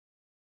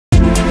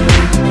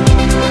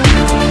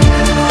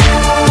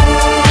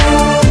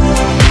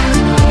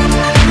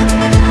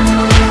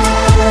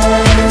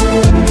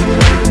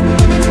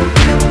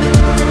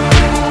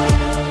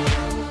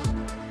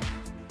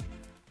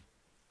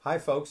Hi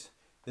folks,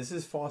 this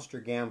is Foster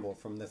Gamble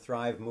from the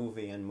Thrive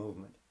Movie and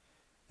Movement,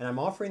 and I'm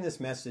offering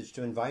this message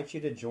to invite you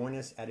to join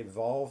us at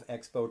Evolve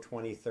Expo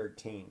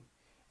 2013,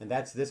 and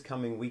that's this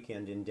coming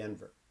weekend in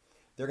Denver.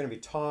 There are going to be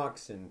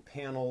talks and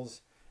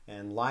panels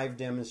and live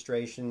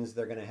demonstrations.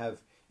 They're going to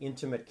have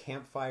intimate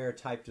campfire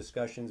type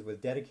discussions with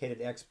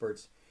dedicated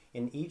experts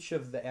in each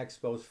of the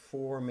Expo's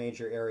 4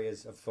 major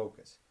areas of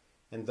focus,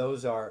 and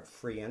those are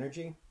free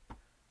energy,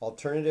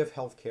 alternative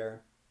healthcare,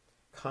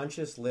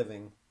 conscious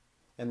living,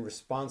 and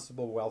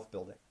responsible wealth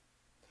building.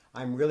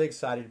 I'm really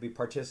excited to be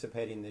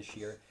participating this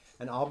year,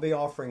 and I'll be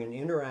offering an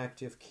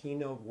interactive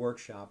keynote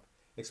workshop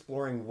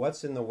exploring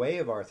what's in the way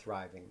of our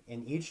thriving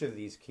in each of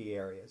these key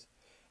areas,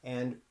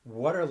 and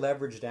what are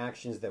leveraged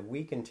actions that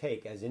we can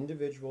take as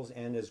individuals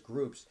and as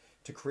groups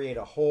to create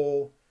a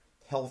whole,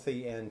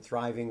 healthy, and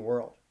thriving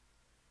world.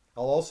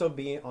 I'll also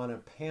be on a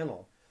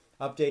panel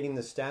updating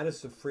the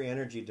status of free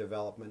energy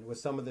development with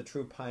some of the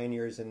true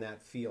pioneers in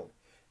that field: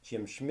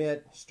 Jim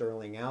Schmidt,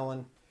 Sterling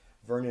Allen,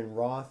 Vernon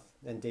Roth,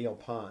 and Dale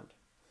Pond.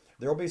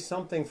 There will be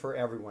something for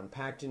everyone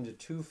packed into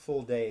 2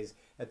 full days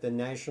at the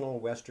National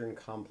Western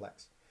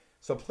Complex.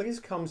 So please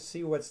come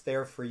see what's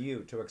there for you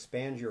to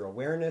expand your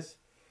awareness,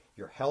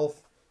 your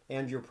health,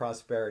 and your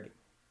prosperity.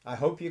 I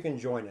hope you can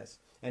join us,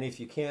 and if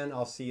you can,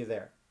 I'll see you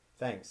there.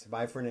 Thanks.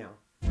 Bye for now.